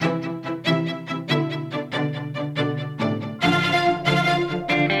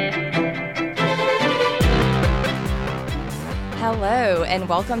and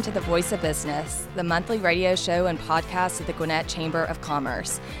welcome to The Voice of Business, the monthly radio show and podcast of the Gwinnett Chamber of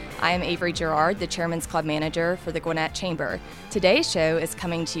Commerce. I am Avery Gerard, the Chairman's Club Manager for the Gwinnett Chamber. Today's show is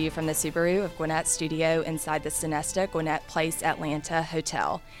coming to you from the Subaru of Gwinnett studio inside the Sonesta Gwinnett Place Atlanta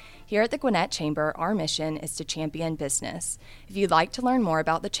Hotel. Here at the Gwinnett Chamber, our mission is to champion business. If you'd like to learn more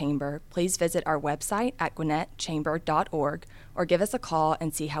about the Chamber, please visit our website at gwinnettchamber.org or give us a call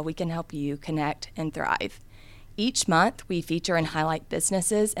and see how we can help you connect and thrive. Each month, we feature and highlight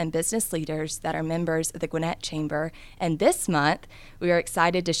businesses and business leaders that are members of the Gwinnett Chamber, and this month, we are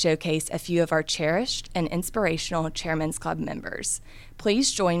excited to showcase a few of our cherished and inspirational Chairman's Club members.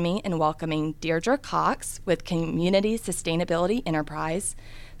 Please join me in welcoming Deirdra Cox with Community Sustainability Enterprise,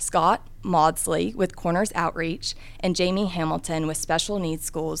 Scott Mawdesley with Corners Outreach, and Jamie Hamilton with Special Needs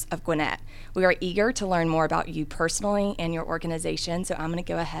Schools of Gwinnett. We are eager to learn more about you personally and your organization, so I'm going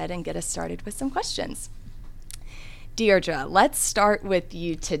to go ahead and get us started with some questions. Deirdra, let's start with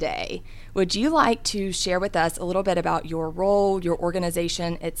you today. Would you like to share with us a little bit about your role, your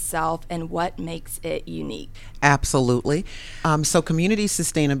organization itself, and what makes it unique? Absolutely. So Community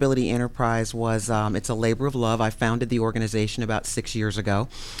Sustainability Enterprise was, it's a labor of love. I founded the organization about 6 years ago.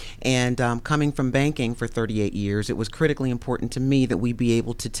 And coming from banking for 38 years, it was critically important to me that we be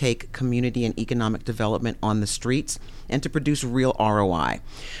able to take community and economic development on the streets and to produce real ROI.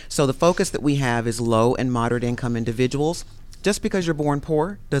 So the focus that we have is low and moderate income individuals. Just because you're born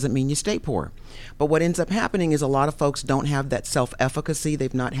poor doesn't mean you stay poor. But what ends up happening is a lot of folks don't have that self-efficacy.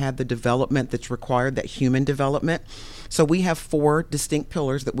 They've not had the development that's required, that human development. So we have 4 distinct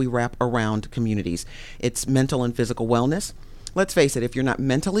pillars that we wrap around communities. It's mental and physical wellness. Let's face it, if you're not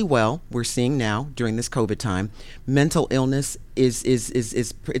mentally well, we're seeing now during this COVID time, mental illness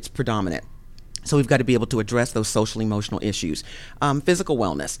it's predominant. So we've got to be able to address those social emotional issues. Physical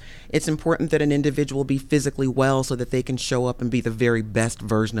wellness. It's important that an individual be physically well so that they can show up and be the very best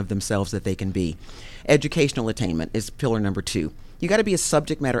version of themselves that they can be. Educational attainment is pillar number 2. You got to be a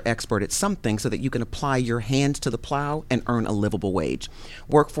subject matter expert at something so that you can apply your hands to the plow and earn a livable wage.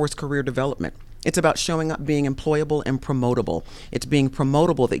 Workforce career development. It's about showing up, being employable and promotable. It's being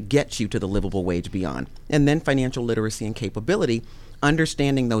promotable that gets you to the livable wage beyond. And then financial literacy and capability,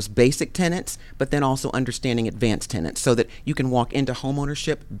 understanding those basic tenets, but then also understanding advanced tenets so that you can walk into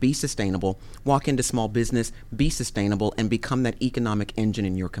homeownership, be sustainable, walk into small business, be sustainable, and become that economic engine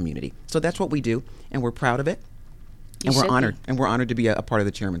in your community. So that's what we do, and we're proud of it. And we're honored to be a part of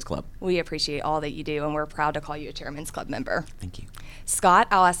the Chairman's Club. We appreciate all that you do, and we're proud to call you a Chairman's Club member. Thank you. Scott,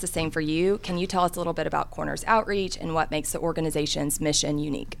 I'll ask the same for you. Can you tell us a little bit about Corners Outreach and what makes the organization's mission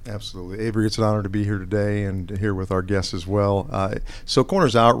unique? Absolutely. Avery, it's an honor to be here today and here with our guests as well. So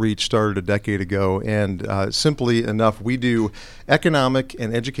Corners Outreach started a decade ago, and simply enough, we do economic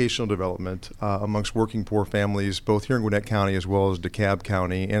and educational development amongst working poor families, both here in Gwinnett County as well as DeKalb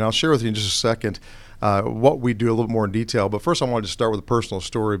County. And I'll share with you in just a second what we do a little more in detail. But first I wanted to start with a personal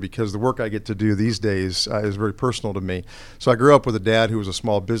story because the work I get to do these days is very personal to me. So I grew up with a dad who was a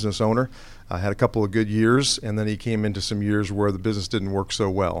small business owner. I had a couple of good years, and then he came into some years where the business didn't work so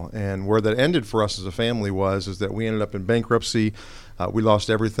well. And where that ended for us as a family is that we ended up in bankruptcy. We lost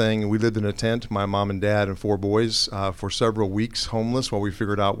everything. We lived in a tent, my mom and dad and 4 boys, for several weeks, homeless, while we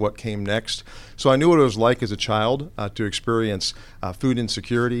figured out what came next. So I knew what it was like as a child to experience food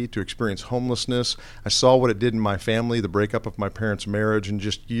insecurity, to experience homelessness. I saw what it did in my family, the breakup of my parents' marriage, and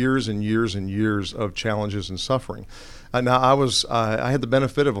just years and years and years of challenges and suffering. Now, I had the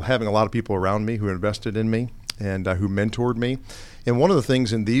benefit of having a lot of people around me who invested in me and who mentored me. And one of the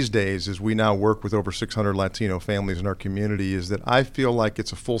things in these days is we now work with over 600 Latino families in our community is that I feel like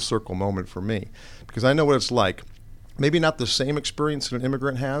it's a full circle moment for me because I know what it's like. Maybe not the same experience that an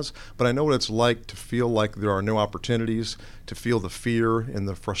immigrant has, but I know what it's like to feel like there are no opportunities, to feel the fear and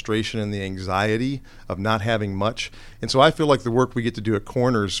the frustration and the anxiety of not having much. And so I feel like the work we get to do at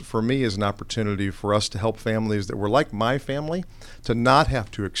Corners, for me, is an opportunity for us to help families that were like my family to not have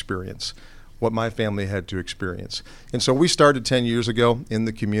to experience what my family had to experience. And so we started 10 years ago in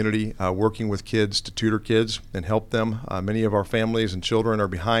the community working with kids to tutor kids and help them. Many of our families and children are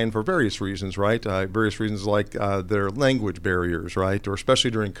behind for various reasons, right? Various reasons like their language barriers, right? Or especially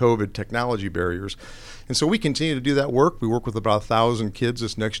during COVID, technology barriers. And so we continue to do that work. We work with about 1,000 kids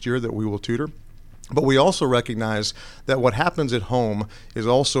this next year that we will tutor. But we also recognize that what happens at home is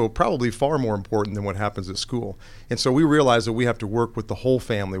also probably far more important than what happens at school. And so we realize that we have to work with the whole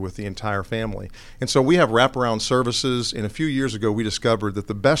family, with the entire family. And so we have wraparound services. And a few years ago, we discovered that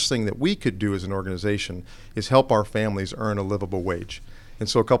the best thing that we could do as an organization is help our families earn a livable wage. And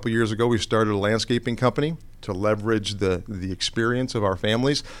so a couple years ago, we started a landscaping company. to leverage the experience of our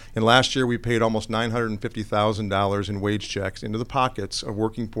families. And last year we paid almost $950,000 in wage checks into the pockets of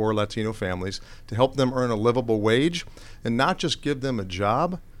working poor Latino families to help them earn a livable wage and not just give them a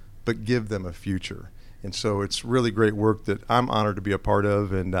job, but give them a future. And so it's really great work that I'm honored to be a part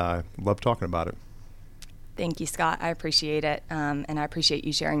of, and love talking about it. Thank you, Scott. I appreciate it, and I appreciate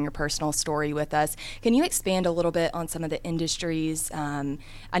you sharing your personal story with us. Can you expand a little bit on some of the industries? I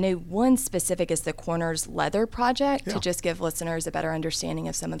know one specific is the Corners Leather Project, to just give listeners a better understanding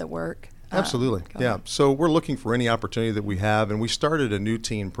of some of the work. Absolutely. Yeah. So we're looking for any opportunity that we have, and we started a new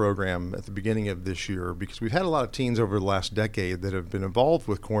teen program at the beginning of this year because we've had a lot of teens over the last decade that have been involved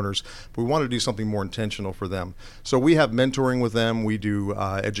with Corners, but we want to do something more intentional for them. So we have mentoring with them, we do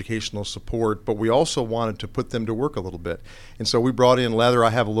educational support, but we also wanted to put them to work a little bit. And so we brought in leather.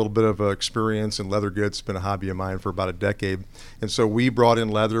 I have a little bit of experience in leather goods. It's been a hobby of mine for about a decade. And so we brought in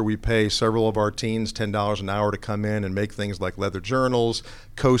leather. We pay several of our teens $10 an hour to come in and make things like leather journals,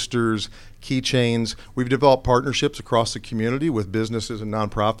 coasters, keychains. We've developed partnerships across the community with businesses and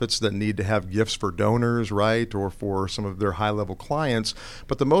nonprofits that need to have gifts for donors, right, or for some of their high-level clients.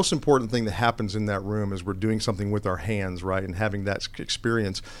 But the most important thing that happens in that room is we're doing something with our hands, right, and having that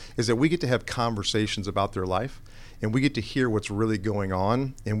experience is that we get to have conversations about their life, and we get to hear what's really going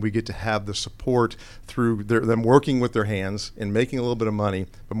on, and we get to have the support through them working with their hands and making a little bit of money,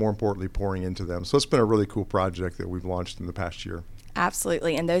 but more importantly, pouring into them. So it's been a really cool project that we've launched in the past year.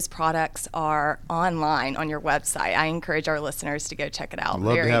 Absolutely, and those products are online on your website. I encourage our listeners to go check it out. I'd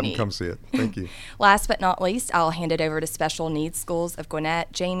love Very to have neat. them come see it. Thank you. Last but not least, I'll hand it over to Special Needs Schools of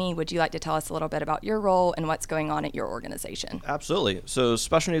Gwinnett. Jamie, would you like to tell us a little bit about your role and what's going on at your organization? Absolutely. So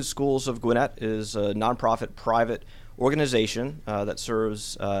Special Needs Schools of Gwinnett is a nonprofit private organization that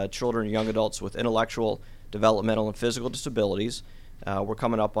serves children and young adults with intellectual, developmental, and physical disabilities. We're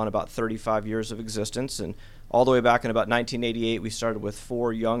coming up on about 35 years of existence, and all the way back in about 1988, we started with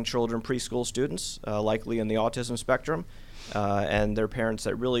 4 young children, preschool students, likely in the autism spectrum, and their parents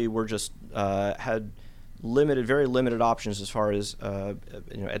that really were just had very limited options as far as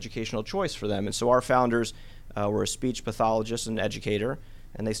educational choice for them. And so our founders were a speech pathologist and educator,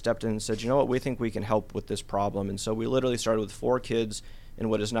 and they stepped in and said, you know what, we think we can help with this problem. And so we literally started with 4 kids in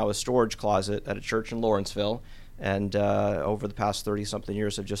what is now a storage closet at a church in Lawrenceville, and over the past 30-something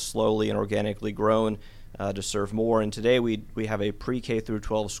years have just slowly and organically grown to serve more. And today we have a pre-K through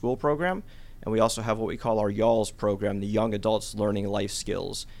 12 school program, and we also have what we call our YALS program, the Young Adults Learning Life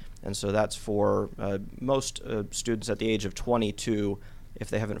Skills. And so that's for most students at the age of 22.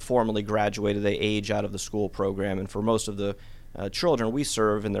 If they haven't formally graduated, they age out of the school program. And for most of the children we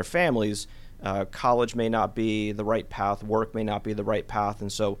serve and their families, college may not be the right path, work may not be the right path,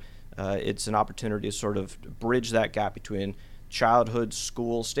 and so it's an opportunity to sort of bridge that gap between childhood,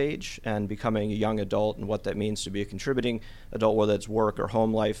 school stage, and becoming a young adult, and what that means to be a contributing adult, whether it's work or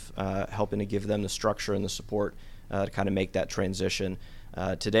home life, helping to give them the structure and the support to kind of make that transition.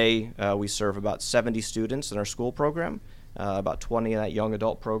 Today, we serve about 70 students in our school program, about 20 in that young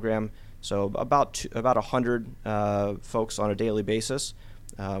adult program, so about 100 folks on a daily basis.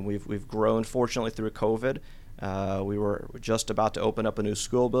 We've grown, fortunately, through COVID. We were just about to open up a new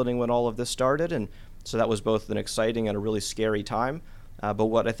school building when all of this started, and so that was both an exciting and a really scary time. But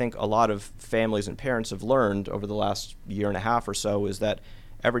what I think a lot of families and parents have learned over the last year and a half or so is that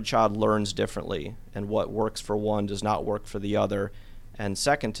every child learns differently, and what works for one does not work for the other. And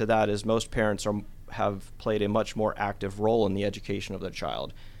second to that is most parents have played a much more active role in the education of their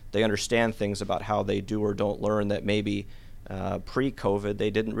child. They understand things about how they do or don't learn that maybe pre-COVID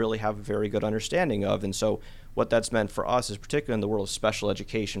they didn't really have a very good understanding of. And so what that's meant for us is, particularly in the world of special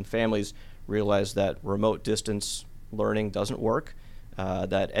education, families realize that remote distance learning doesn't work,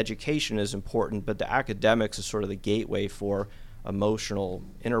 that education is important, but the academics is sort of the gateway for emotional,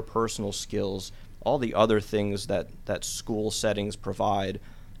 interpersonal skills, all the other things that school settings provide.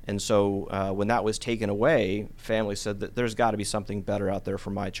 And so when that was taken away, families said that there's got to be something better out there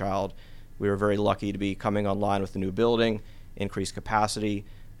for my child. We were very lucky to be coming online with a new building, increased capacity,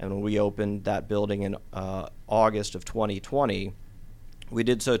 and when we opened that building in August of 2020, we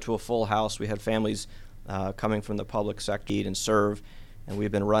did so to a full house. We had families coming from the public sector and serve, and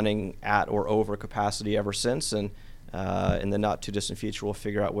we've been running at or over capacity ever since. And in the not too distant future, we'll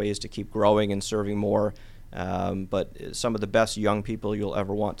figure out ways to keep growing and serving more. But some of the best young people you'll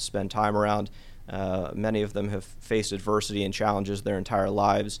ever want to spend time around, many of them have faced adversity and challenges their entire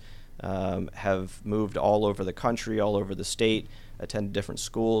lives, have moved all over the country, all over the state, attended different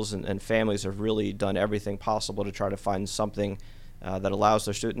schools, and families have really done everything possible to try to find something that allows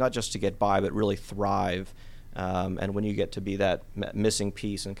their students not just to get by, but really thrive. And when you get to be that missing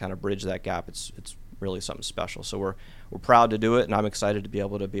piece and kind of bridge that gap, it's really something special. So we're proud to do it, and I'm excited to be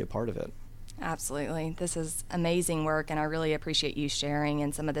able to be a part of it. Absolutely. This is amazing work, and I really appreciate you sharing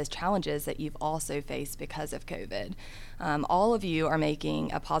and some of those challenges that you've also faced because of COVID. All of you are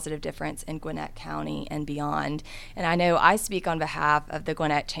making a positive difference in Gwinnett County and beyond. And I know I speak on behalf of the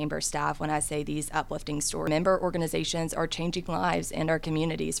Gwinnett Chamber staff when I say these uplifting stories. Member organizations are changing lives in our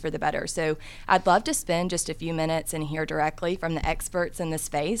communities for the better. So I'd love to spend just a few minutes and hear directly from the experts in the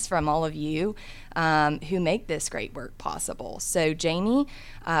space, from all of you who make this great work possible. So Jamie,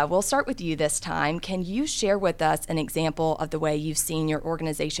 we'll start with you this time. Can you share with us an example of the way you've seen your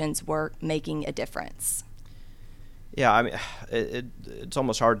organization's work making a difference? Yeah, I mean, it's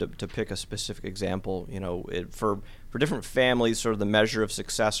almost hard to pick a specific example. For different families, sort of the measure of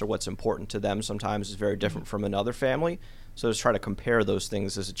success or what's important to them sometimes is very different from another family. So just try to compare those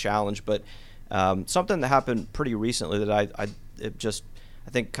things as a challenge. But something that happened pretty recently that I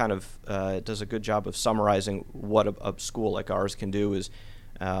think kind of does a good job of summarizing what a school like ours can do is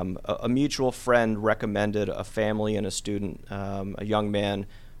a mutual friend recommended a family and a student, a young man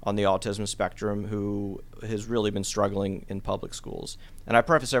on the autism spectrum who has really been struggling in public schools. And I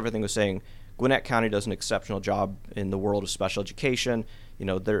preface everything with saying Gwinnett County does an exceptional job in the world of special education.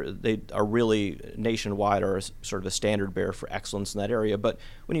 They are really nationwide are sort of a standard bearer for excellence in that area. But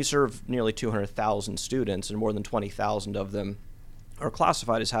when you serve nearly 200,000 students and more than 20,000 of them are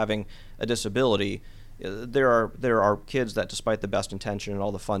classified as having a disability, there are kids that, despite the best intention and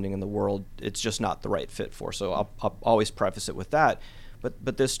all the funding in the world, it's just not the right fit for. So I'll always preface it with that.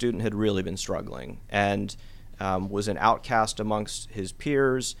 But this student had really been struggling and was an outcast amongst his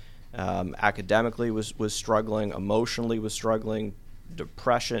peers, academically was struggling, emotionally was struggling,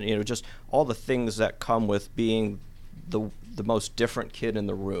 depression, just all the things that come with being the most different kid in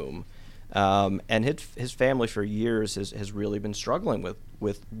the room. And his family for years has really been struggling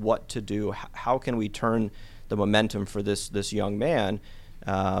with what to do. How can we turn the momentum for this young man?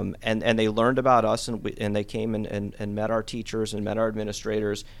 And they learned about us, and they came and met our teachers and met our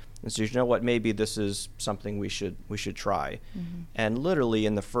administrators and said, what, maybe this is something we should try. Mm-hmm. And literally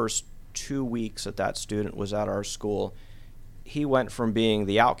in the first 2 weeks that student was at our school, he went from being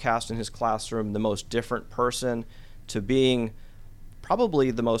the outcast in his classroom, the most different person, to being probably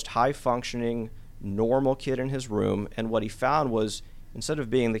the most high-functioning, normal kid in his room. And what he found was, instead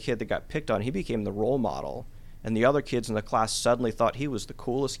of being the kid that got picked on, he became the role model. And the other kids in the class suddenly thought he was the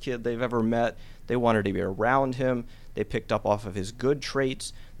coolest kid they've ever met. They wanted to be around him. They picked up off of his good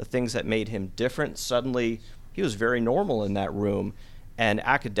traits, the things that made him different. Suddenly, he was very normal in that room. And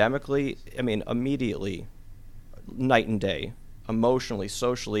academically, immediately, night and day, emotionally,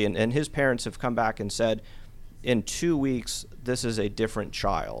 socially. And his parents have come back and said, in 2 weeks, this is a different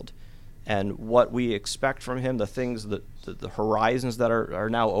child. And what we expect from him, the things, the horizons that are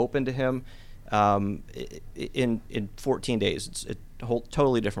now open to him, in 14 days, it's a whole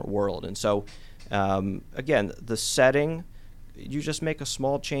totally different world. And so, again, the setting, you just make a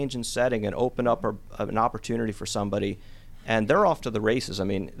small change in setting and open up an opportunity for somebody, and they're off to the races.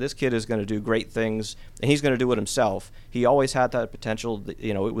 This kid is going to do great things, and he's going to do it himself. He always had that potential.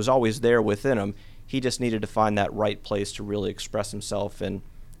 It was always there within him. He just needed to find that right place to really express himself and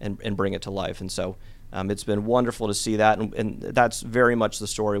bring it to life. And so it's been wonderful to see that, and that's very much the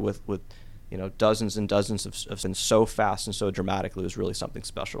story with dozens and dozens of and so fast and so dramatically. It was really something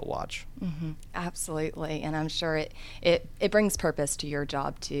special to watch. Mm-hmm. Absolutely. And I'm sure it brings purpose to your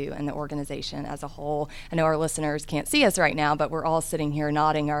job too and the organization as a whole. I know our listeners can't see us right now, but we're all sitting here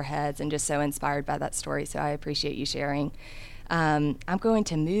nodding our heads and just so inspired by that story. So I appreciate you sharing. I'm going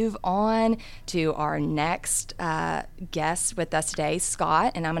to move on to our next guest with us today,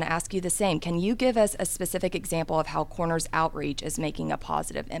 Scott, and I'm going to ask you the same. Can you give us a specific example of how Corners Outreach is making a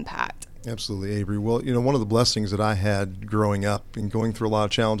positive impact? Absolutely, Avery. Well, one of the blessings that I had growing up and going through a lot of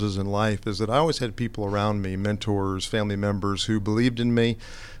challenges in life is that I always had people around me, mentors, family members who believed in me,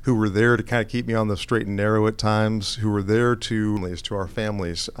 who were there to kind of keep me on the straight and narrow at times, who were there to our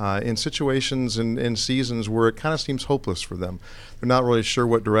families in situations and seasons where it kind of seems hopeless for them. They're not really sure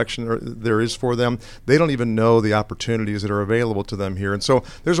what direction there is for them. They don't even know the opportunities that are available to them here. And so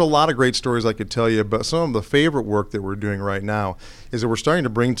there's a lot of great stories I could tell you, but some of the favorite work that we're doing right now is that we're starting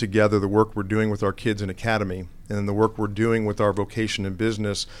to bring together the work we're doing with our kids in academy and the work we're doing with our vocation and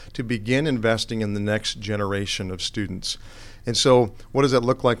business to begin investing in the next generation of students. And so what does that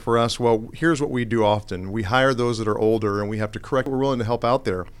look like for us? Well, here's what we do often. We hire those that are older, and we have to correct. We're willing to help out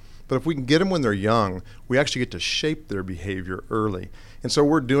there. But if we can get them when they're young, we actually get to shape their behavior early. And so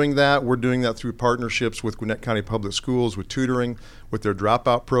we're doing that. We're doing that through partnerships with Gwinnett County Public Schools, with tutoring, with their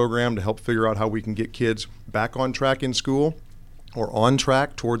dropout program to help figure out how we can get kids back on track in school. or on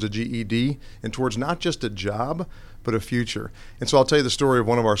track towards a GED and towards not just a job, but a future. And so I'll tell you the story of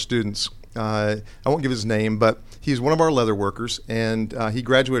one of our students. I won't give his name, but he's one of our leather workers, and he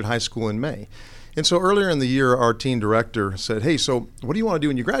graduated high school in May. And so earlier in the year, our teen director said, hey, so what do you want to do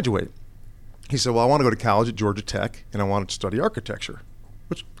when you graduate? He said, well, I want to go to college at Georgia Tech, and I want to study architecture,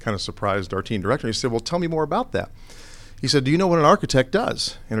 which kind of surprised our teen director. He said, well, tell me more about that. He said, do you know what an architect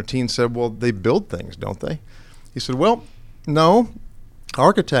does? And our teen said, well, they build things, don't they? He said, well, no.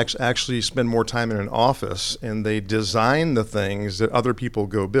 Architects actually spend more time in an office, and they design the things that other people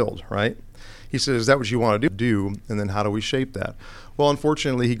go build, right? He said, is that what you want to do? And then how do we shape that? Well,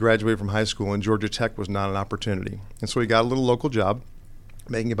 unfortunately, he graduated from high school, and Georgia Tech was not an opportunity. And so he got a little local job,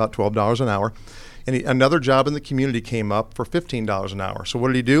 making about $12 an hour. And another job in the community came up for $15 an hour. So what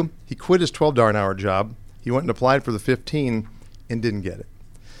did he do? He quit his $12 an hour job. He went and applied for the $15 and didn't get it.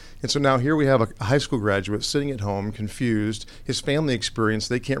 And so now here we have a high school graduate sitting at home, confused. His family experience,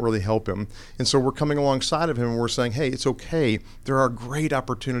 they can't really help him. And so we're coming alongside of him and we're saying, hey, it's okay. There are great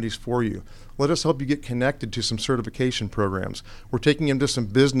opportunities for you. Let us help you get connected to some certification programs. We're taking him to some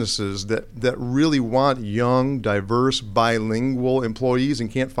businesses that really want young, diverse, bilingual employees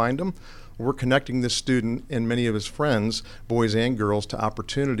and can't find them. We're connecting this student and many of his friends, boys and girls, to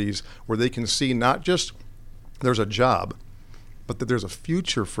opportunities where they can see not just there's a job, but that there's a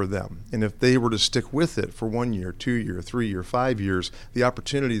future for them. And if they were to stick with it for 1 year, 2 year, 3 year, 5 years, the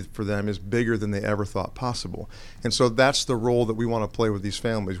opportunity for them is bigger than they ever thought possible. And so that's the role that we want to play with these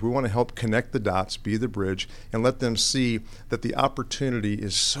families. We want to help connect the dots, be the bridge, and let them see that the opportunity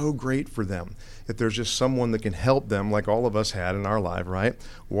is so great for them. That there's just someone that can help them, like all of us had in our life, right?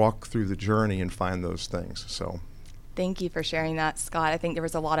 Walk through the journey and find those things. So. Thank you for sharing that, Scott. I think there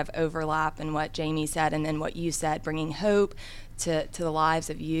was a lot of overlap in what Jamie said and then what you said, bringing hope to the lives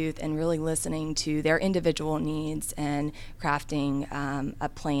of youth and really listening to their individual needs and crafting a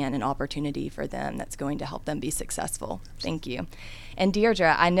plan and opportunity for them that's going to help them be successful. Thank you. And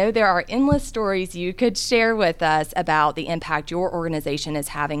Deirdra, I know there are endless stories you could share with us about the impact your organization is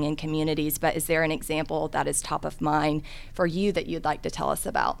having in communities, but is there an example that is top of mind for you that you'd like to tell us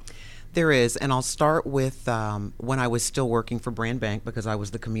about? There is, and I'll start with when I was still working for Brand Bank, because I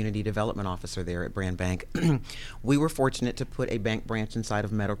was the community development officer there at Brand Bank. We were fortunate to put a bank branch inside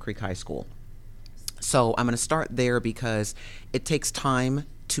of Meadow Creek High School. So I'm going to start there because it takes time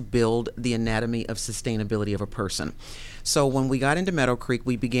to build the anatomy of sustainability of a person. So when we got into Meadow Creek,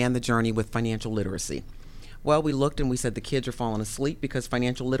 we began the journey with financial literacy. Well, we looked and we said the kids are falling asleep because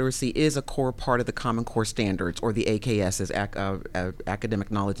financial literacy is a core part of the Common Core Standards, or the AKS, as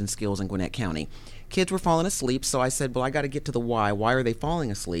Academic Knowledge and Skills in Gwinnett County. Kids were falling asleep, so I said, well, I got to get to the why. Why are they falling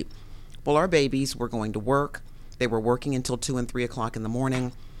asleep? Well, our babies were going to work. They were working until 2 and 3 o'clock in the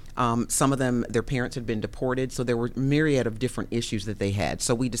morning. Some of them, their parents had been deported, so there were myriad of different issues that they had.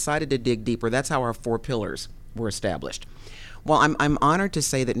 So we decided to dig deeper. That's how our 4 pillars were established. Well, I'm honored to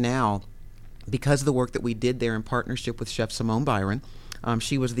say that now, because of the work that we did there in partnership with Chef Simone Byron,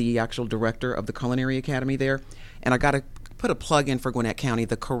 she was the actual director of the Culinary Academy there, and I got to put a plug in for Gwinnett County.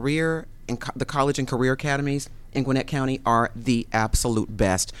 The college and career academies in Gwinnett County are the absolute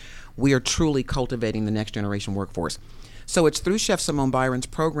best. We are truly cultivating the next generation workforce. So it's through Chef Simone Byron's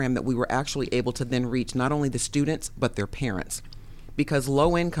program that we were actually able to then reach not only the students, but their parents. Because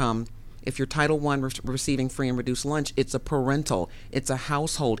low income, if you're Title I receiving free and reduced lunch, it's a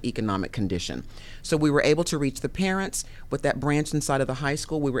household economic condition. So we were able to reach the parents. With that branch inside of the high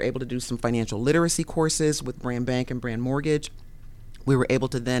school, we were able to do some financial literacy courses with Brand Bank and Brand Mortgage. We were able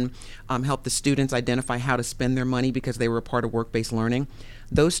to then help the students identify how to spend their money because they were a part of work-based learning.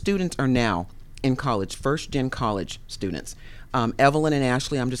 Those students are now in college, first-gen college students. Evelyn and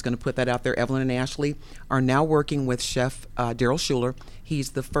Ashley, I'm just going to put that out there, Evelyn and Ashley are now working with Chef Daryl Schuler.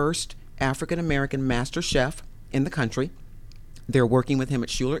 He's the first African-American master chef in the country. They're working with him at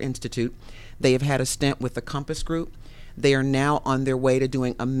Schuler Institute. They have had a stint with the Compass Group. They are now on their way to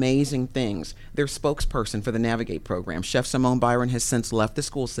doing amazing things. They're spokesperson for the Navigate program. Chef Simone Byron has since left the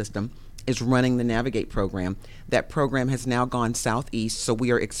school system, is running the Navigate program. That program has now gone southeast, so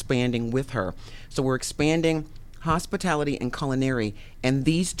we are expanding with her. So we're expanding hospitality and culinary, and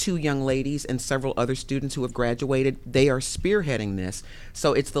these 2 young ladies and several other students who have graduated, they are spearheading this.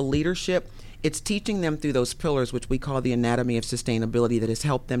 So it's the leadership, it's teaching them through those pillars, which we call the anatomy of sustainability, that has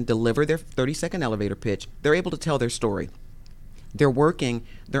helped them deliver their 30-second elevator pitch. They're able to tell their story. They're working,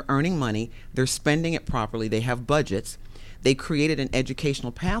 they're earning money, they're spending it properly, they have budgets. They created an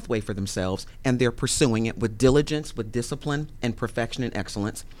educational pathway for themselves, and they're pursuing it with diligence, with discipline, and perfection and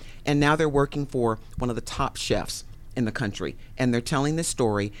excellence. And now they're working for one of the top chefs in the country, and they're telling this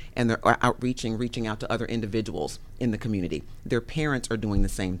story, and they're reaching out to other individuals in the community. Their parents are doing the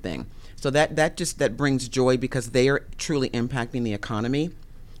same thing. So that brings joy, because they are truly impacting the economy,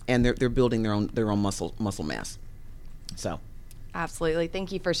 and they're building their own muscle mass. So. Absolutely.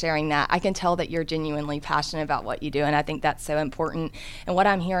 Thank you for sharing that. I can tell that you're genuinely passionate about what you do, and I think that's so important. And what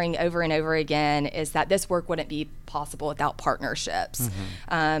I'm hearing over and over again is that this work wouldn't be possible without partnerships.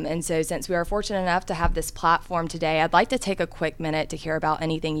 And so since we are fortunate enough to have this platform today, I'd like to take a quick minute to hear about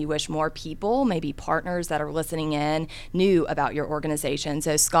anything you wish more people, maybe partners that are listening in, knew about your organization.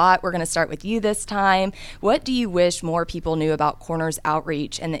 So Scott, we're going to start with you this time. What do you wish more people knew about Corners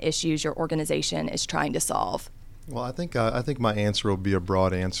Outreach and the issues your organization is trying to solve? Well, I think my answer will be a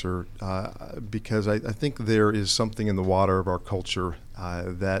broad answer, because I think there is something in the water of our culture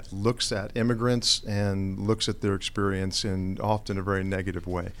that looks at immigrants and looks at their experience in often a very negative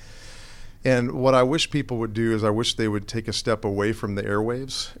way. And what I wish people would do is I wish they would take a step away from the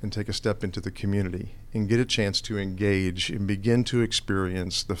airwaves and take a step into the community and get a chance to engage and begin to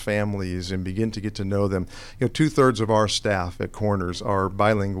experience the families and begin to get to know them. 2/3 of our staff at Corners are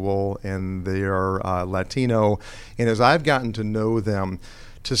bilingual, and they are Latino. And as I've gotten to know them,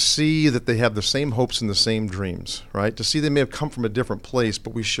 to see that they have the same hopes and the same dreams, right? To see they may have come from a different place,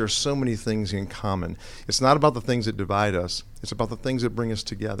 but we share so many things in common. It's not about the things that divide us. It's about the things that bring us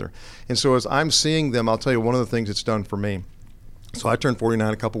together. And so as I'm seeing them, I'll tell you one of the things it's done for me. So I turned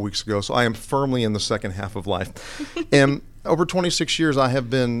 49 a couple weeks ago, so I am firmly in the second half of life. And over 26 years, I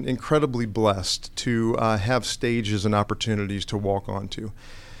have been incredibly blessed to have stages and opportunities to walk onto.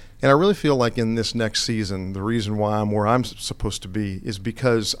 And I really feel like in this next season, the reason why I'm where I'm supposed to be is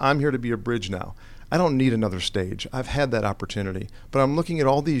because I'm here to be a bridge now. I don't need another stage. I've had that opportunity. But I'm looking at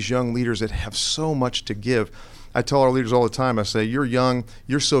all these young leaders that have so much to give. I tell our leaders all the time, I say, you're young,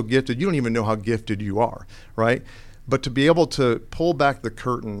 you're so gifted, you don't even know how gifted you are, right? But to be able to pull back the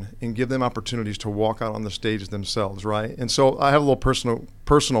curtain and give them opportunities to walk out on the stage themselves, right? And so I have a little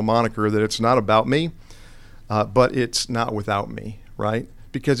personal moniker that it's not about me, but it's not without me, right?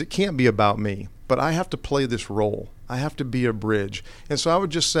 Because it can't be about me, but I have to play this role. I have to be a bridge. And so I would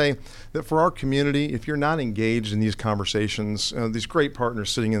just say that for our community, if you're not engaged in these conversations, these great partners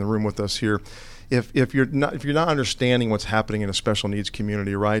sitting in the room with us here, if you're not understanding what's happening in a special needs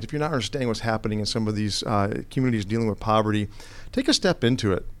community, right? If you're not understanding what's happening in some of these communities dealing with poverty, take a step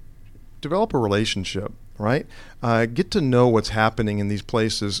into it. Develop a relationship, right? Get to know what's happening in these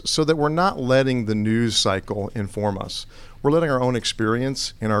places so that we're not letting the news cycle inform us. We're letting our own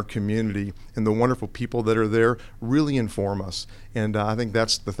experience in our community and the wonderful people that are there really inform us. And I think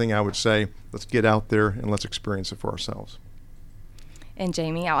that's the thing I would say. Let's get out there and let's experience it for ourselves. And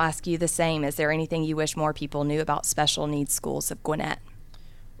Jamie, I'll ask you the same. Is there anything you wish more people knew about Special Needs Schools of Gwinnett?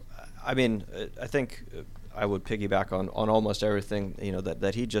 I mean, I think I would piggyback on almost everything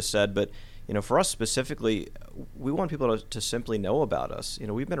that he just said. But for us specifically, we want people to simply know about us.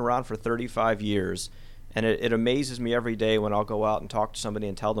 We've been around for 35 years. And it amazes me every day when I'll go out and talk to somebody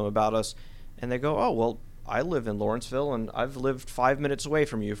and tell them about us, and they go, oh, well, I live in Lawrenceville, and I've lived 5 minutes away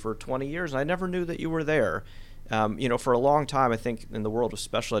from you for 20 years, and I never knew that you were there. For a long time, I think in the world of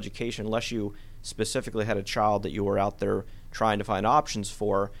special education, unless you specifically had a child that you were out there trying to find options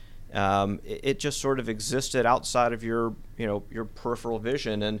for, it just sort of existed outside of your peripheral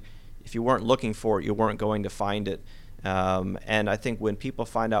vision, and if you weren't looking for it, you weren't going to find it. And I think when people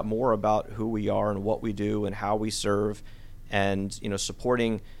find out more about who we are and what we do and how we serve, and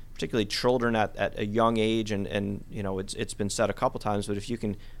supporting particularly children at a young age, and it's been said a couple times, but if you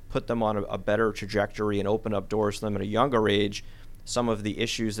can put them on a better trajectory and open up doors to them at a younger age, some of the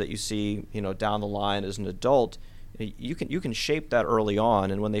issues that you see down the line as an adult, you can shape that early on.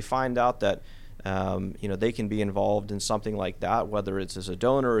 And when they find out that they can be involved in something like that, whether it's as a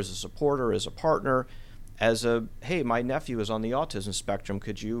donor, as a supporter, as a partner, as hey, my nephew is on the autism spectrum,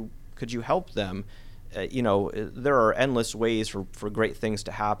 could you help them? There are endless ways for great things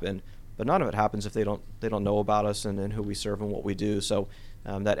to happen, but none of it happens if they don't know about us and who we serve and what we do. So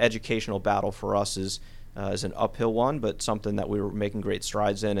that educational battle for us is an uphill one, but something that we were making great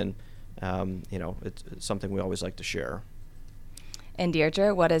strides in, and it's something we always like to share. And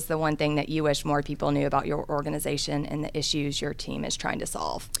Deirdra, what is the one thing that you wish more people knew about your organization and the issues your team is trying to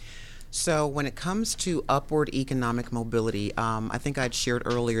solve? So when it comes to upward economic mobility, I think I'd shared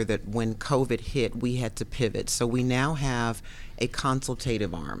earlier that when COVID hit, we had to pivot. So we now have a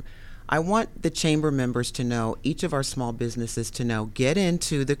consultative arm. I want the chamber members to know, each of our small businesses to know, get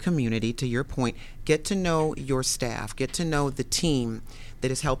into the community, to your point, get to know your staff, get to know the team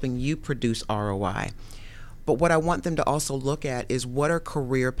that is helping you produce ROI. But what I want them to also look at is, what are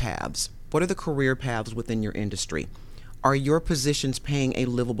career paths What are the career paths within your industry? Are your positions paying a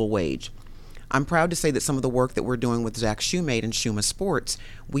livable wage? I'm proud to say that some of the work that we're doing with Zach Shoemate and Shuma Sports,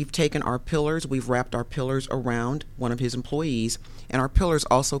 we've taken our pillars, we've wrapped our pillars around one of his employees, and our pillars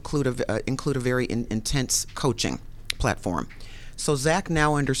also include a very intense coaching platform. So Zach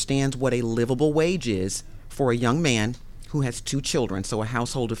now understands what a livable wage is for a young man who has 2 children, so a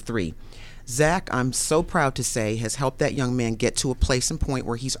household of 3. Zach, I'm so proud to say, has helped that young man get to a place and point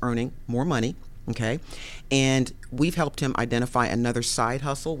where he's earning more money, okay? And we've helped him identify another side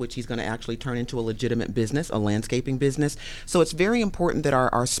hustle, which he's going to actually turn into a legitimate business, a landscaping business. So it's very important that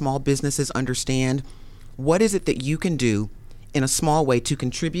our small businesses understand what is it that you can do in a small way to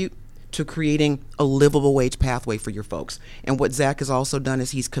contribute to creating a livable wage pathway for your folks. And what Zach has also done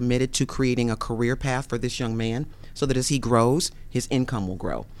is he's committed to creating a career path for this young man so that as he grows, his income will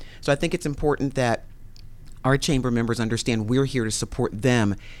grow. So I think it's important that our chamber members understand we're here to support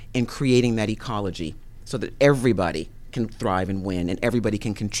them in creating that ecology so that everybody can thrive and win and everybody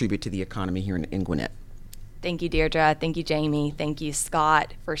can contribute to the economy here in Gwinnett. Thank you, Deirdra. Thank you, Jamie. Thank you,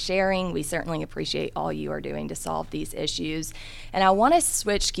 Scott, for sharing. We certainly appreciate all you are doing to solve these issues. And I want to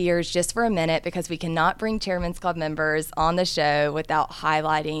switch gears just for a minute because we cannot bring Chairman's Club members on the show without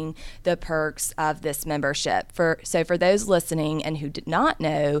highlighting the perks of this membership. So for those listening and who did not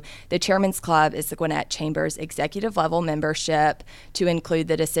know, the Chairman's Club is the Gwinnett Chamber's executive level membership to include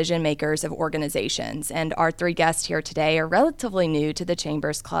the decision makers of organizations. And our 3 guests here today are relatively new to the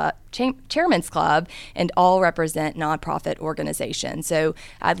Chairman's Club and all represent nonprofit organizations. So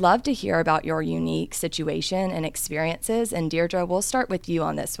I'd love to hear about your unique situation and experiences. And Deirdra, we'll start with you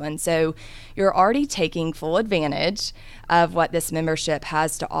on this one. So you're already taking full advantage of what this membership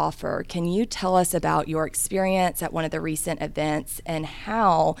has to offer. Can you tell us about your experience at one of the recent events and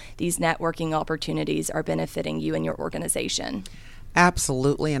how these networking opportunities are benefiting you and your organization?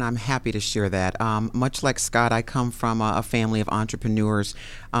 Absolutely, and I'm happy to share that. Much like Scott, I come from a family of entrepreneurs,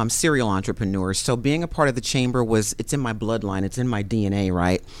 serial entrepreneurs. So being a part of the chamber it's in my bloodline, it's in my DNA,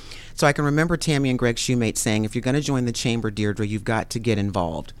 right? So I can remember Tammy and Greg Shoemate saying, if you're going to join the chamber, Deirdra, you've got to get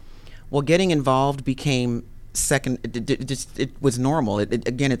involved. Well, getting involved became second, it was normal.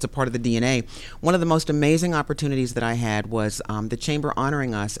 Again, it's a part of the DNA. One of the most amazing opportunities that I had was the chamber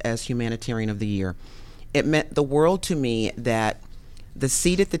honoring us as Humanitarian of the Year. It meant the world to me that the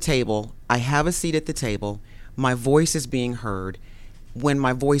seat at the table, I have a seat at the table, my voice is being heard. When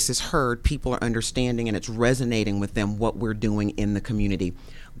my voice is heard, people are understanding and it's resonating with them what we're doing in the community.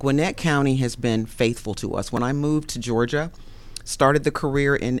 Gwinnett County has been faithful to us. When I moved to Georgia, started the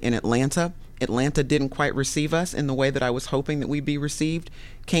career in Atlanta, Atlanta didn't quite receive us in the way that I was hoping that we'd be received.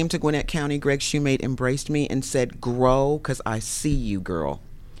 Came to Gwinnett County, Greg Shoemate embraced me and said, grow, because I see you, girl.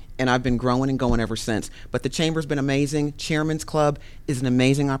 And I've been growing and going ever since. But the chamber's been amazing. Chairman's Club is an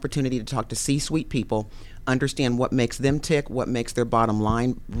amazing opportunity to talk to C-suite people, understand what makes them tick, what makes their bottom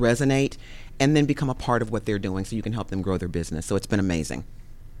line resonate, and then become a part of what they're doing so you can help them grow their business. So it's been amazing.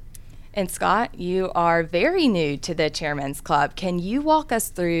 And Scott, you are very new to the Chairman's Club. Can you walk us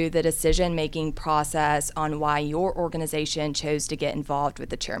through the decision-making process on why your organization chose to get involved with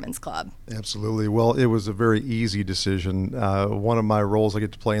the Chairman's Club? Absolutely. Well, it was a very easy decision. One of my roles I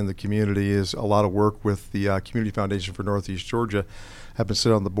get to play in the community is a lot of work with the Community Foundation for Northeast Georgia. I've been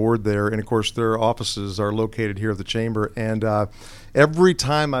sitting on the board there, and of course their offices are located here at the chamber. And every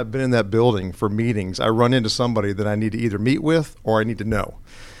time I've been in that building for meetings, I run into somebody that I need to either meet with or I need to know.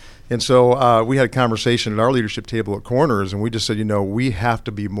 And so we had a conversation at our leadership table at Corners, and we just said, we have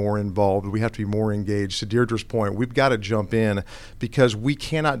to be more involved. We have to be more engaged. To Deirdre's point, we've got to jump in because we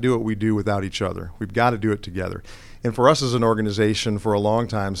cannot do what we do without each other. We've got to do it together. And for us as an organization, for a long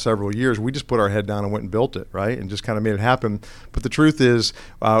time, several years, we just put our head down and went and built it, right, and just kind of made it happen. But the truth is,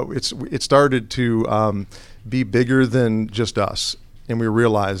 it started to be bigger than just us. And we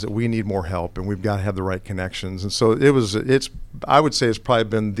realized that we need more help and we've got to have the right connections. And so I would say it's probably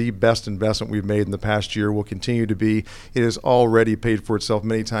been the best investment we've made in the past year, will continue to be. It has already paid for itself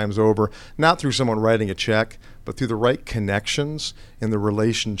many times over, not through someone writing a check, but through the right connections and the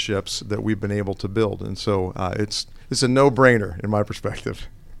relationships that we've been able to build. And so it's a no-brainer in my perspective.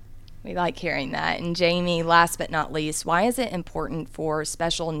 We like hearing that. And Jamie, last but not least, why is it important for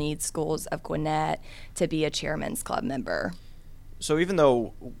Special Needs Schools of Gwinnett to be a Chairman's Club member? So even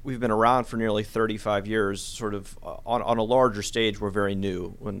though we've been around for nearly 35 years, sort of on a larger stage, we're very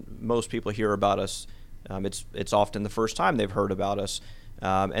new. When most people hear about us, it's often the first time they've heard about us.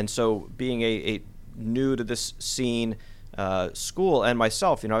 And so being a new to this scene school, and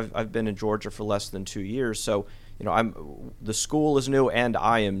myself, I've been in Georgia for less than 2 years. So, the school is new and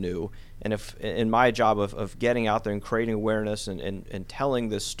I am new. And if in my job of getting out there and creating awareness and telling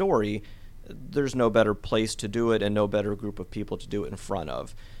this story, there's no better place to do it and no better group of people to do it in front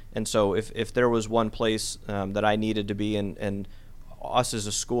of. And so if there was one place that I needed to be in, and us as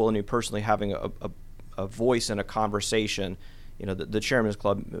a school and me personally having a voice in a conversation, the Chairman's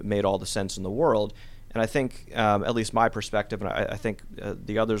Club made all the sense in the world. And I think, at least my perspective, and I think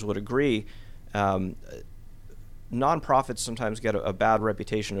the others would agree, nonprofits sometimes get a bad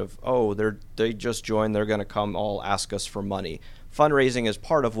reputation of, they just joined, they're going to come all ask us for money. Fundraising is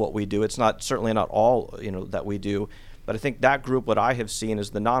part of what we do. It's certainly not all that we do, but I think that group, what I have seen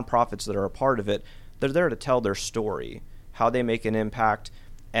is the nonprofits that are a part of it, they're there to tell their story, how they make an impact,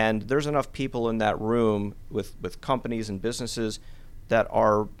 and there's enough people in that room with companies and businesses that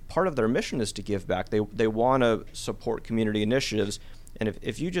are part of their mission is to give back. They want to support community initiatives, and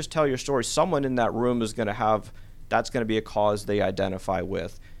if you just tell your story, someone in that room is going to have, that's going to be a cause they identify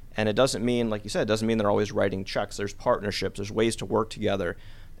with. And it doesn't mean, like you said, it doesn't mean they're always writing checks. There's partnerships, there's ways to work together.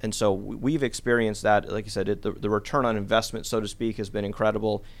 And so we've experienced that. Like you said, the return on investment, so to speak, has been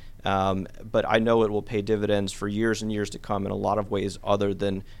incredible. But I know it will pay dividends for years and years to come in a lot of ways other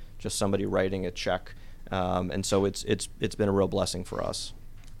than just somebody writing a check. And so it's been a real blessing for us.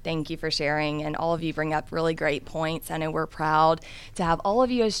 Thank you for sharing, and all of you bring up really great points. I know we're proud to have all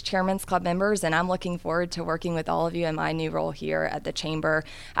of you as Chairman's Club members, and I'm looking forward to working with all of you in my new role here at the Chamber.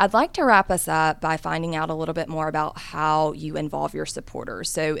 I'd like to wrap us up by finding out a little bit more about how you involve your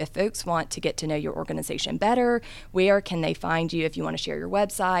supporters. So if folks want to get to know your organization better, where can they find you? If you want to share your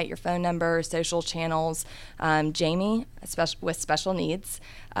website, your phone number, social channels. Jamie, with Special Needs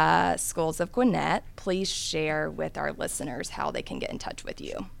Schools of Gwinnett, please share with our listeners how they can get in touch with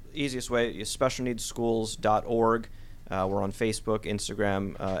you. Easiest way is specialneedschools.org. We're on Facebook,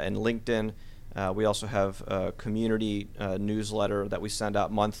 Instagram, and LinkedIn. We also have a community newsletter that we send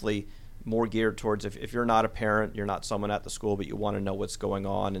out monthly, more geared towards if you're not a parent, you're not someone at the school, but you want to know what's going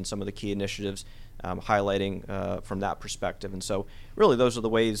on and some of the key initiatives, highlighting from that perspective. And so really those are the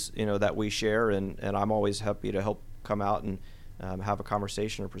ways that we share, and I'm always happy to help come out and have a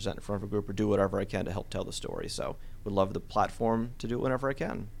conversation or present in front of a group or do whatever I can to help tell the story. So would love the platform to do it whenever I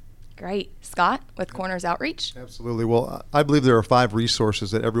can. Great. Scott, with Corners Outreach? Absolutely. Well, I believe there are 5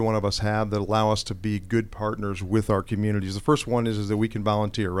 resources that every one of us have that allow us to be good partners with our communities. The first one is that we can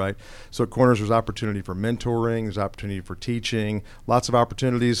volunteer, right? So at Corners, there's opportunity for mentoring, there's opportunity for teaching, lots of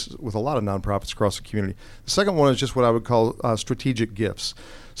opportunities with a lot of nonprofits across the community. The second one is just what I would call strategic gifts.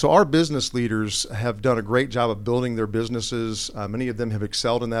 So our business leaders have done a great job of building their businesses. Many of them have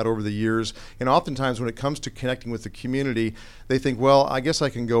excelled in that over the years. And oftentimes when it comes to connecting with the community, they think, well, I guess I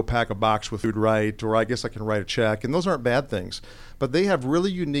can go pack a box with food, right? Or I guess I can write a check. And those aren't bad things. But they have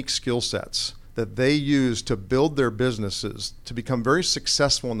really unique skill sets that they use to build their businesses to become very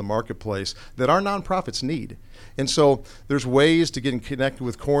successful in the marketplace that our nonprofits need. And so there's ways to get connected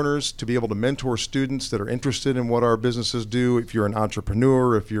with Corners to be able to mentor students that are interested in what our businesses do. If you're an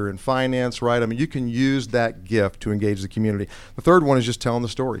entrepreneur, if you're in finance, right? I mean, you can use that gift to engage the community. The third one is just telling the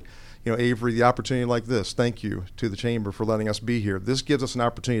story. Avery, the opportunity like this, thank you to the Chamber for letting us be here. This gives us an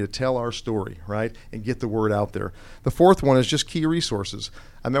opportunity to tell our story, right, and get the word out there. The fourth one is just key resources.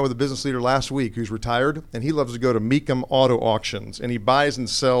 I met with a business leader last week who's retired, and he loves to go to Meekum Auto Auctions, and he buys and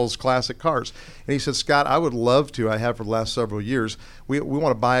sells classic cars. And he said, Scott, I would love to, I have for the last several years, we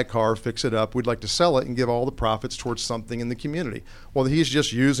want to buy a car, fix it up, we'd like to sell it and give all the profits towards something in the community. Well, he's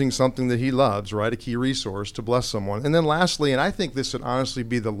just using something that he loves, right, a key resource to bless someone. And then lastly, and I think this would honestly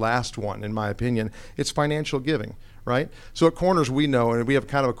be the last one, in my opinion, it's financial giving. Right? So at Corners, we know, and we have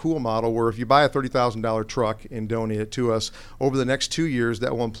kind of a cool model where if you buy a $30,000 truck and donate it to us, over the next 2 years,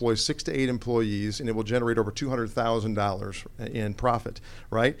 that will employ 6 to 8 employees, and it will generate over $200,000 in profit,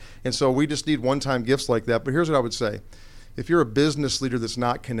 right? And so we just need one-time gifts like that. But here's what I would say. If you're a business leader that's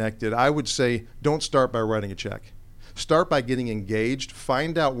not connected, I would say don't start by writing a check. Start by getting engaged.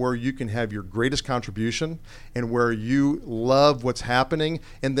 Find out where you can have your greatest contribution and where you love what's happening,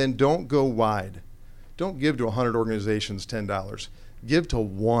 and then don't go wide. Don't give to 100 organizations $10. Give to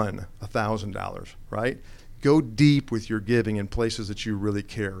one $1,000, right? Go deep with your giving in places that you really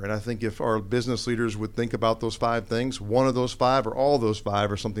care. And I think if our business leaders would think about those 5 things, one of those 5 or all those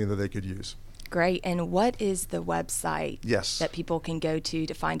 5 are something that they could use. Great. And what is the website yes. that people can go to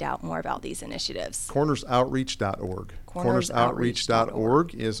find out more about these initiatives? Cornersoutreach.org.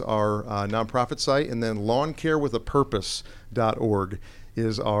 Cornersoutreach.org is our nonprofit site. And then lawncarewithapurpose.org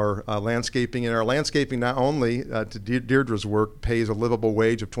is our landscaping. And our landscaping not only, to Deirdre's work, pays a livable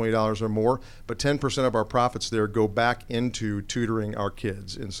wage of $20 or more, but 10% of our profits there go back into tutoring our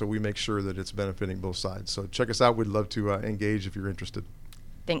kids. And so we make sure that it's benefiting both sides. So check us out. We'd love to engage if you're interested.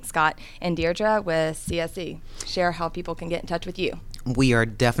 Thanks, Scott. And Deirdra with CSE. Share how people can get in touch with you. We are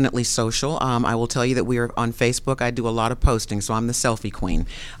definitely social. I will tell you that we are on Facebook. I do a lot of posting, so I'm the selfie queen.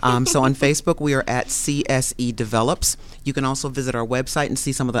 So on Facebook, we are at CSE Develops. You can also visit our website and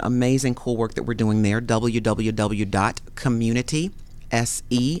see some of the amazing cool work that we're doing there,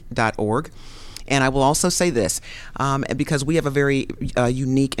 www.communitysE.org. And I will also say this, because we have a very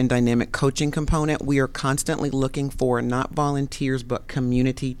unique and dynamic coaching component, we are constantly looking for not volunteers, but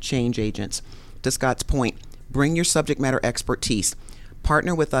community change agents. To Scott's point, bring your subject matter expertise.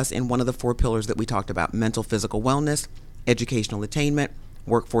 Partner with us in one of the 4 pillars that we talked about: mental, physical wellness, educational attainment,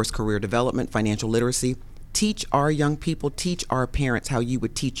 workforce career development, financial literacy. Teach our young people, teach our parents how you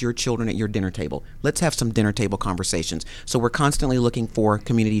would teach your children at your dinner table. Let's have some dinner table conversations. So we're constantly looking for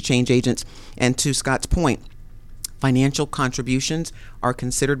community change agents. And to Scott's point, financial contributions are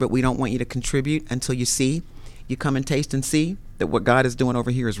considered, but we don't want you to contribute until you come and taste and see that what God is doing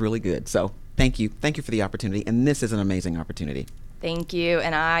over here is really good. So thank you. Thank you for the opportunity. And this is an amazing opportunity. Thank you.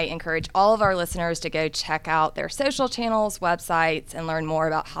 And I encourage all of our listeners to go check out their social channels, websites, and learn more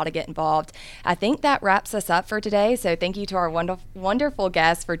about how to get involved. I think that wraps us up for today. So thank you to our wonderful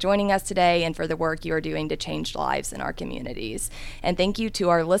guests for joining us today and for the work you are doing to change lives in our communities. And thank you to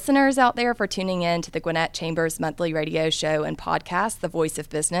our listeners out there for tuning in to the Gwinnett Chamber's monthly radio show and podcast, The Voice of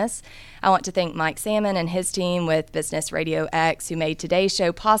Business. I want to thank Mike Salmon and his team with Business RadioX who made today's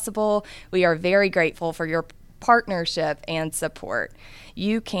show possible. We are very grateful for your partnership and support.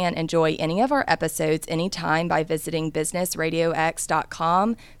 You can enjoy any of our episodes anytime by visiting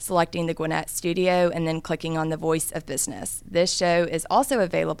businessradiox.com, selecting the Gwinnett studio, and then clicking on the Voice of Business. This show is also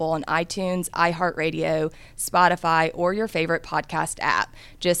available on iTunes, iHeartRadio, Spotify, or your favorite podcast app.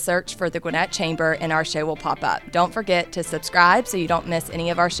 Just search for the Gwinnett Chamber and our show will pop up. Don't forget to subscribe so you don't miss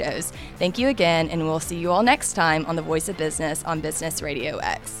any of our shows. Thank you again, and we'll see you all next time on the Voice of Business on Business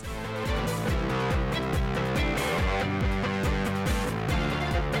RadioX.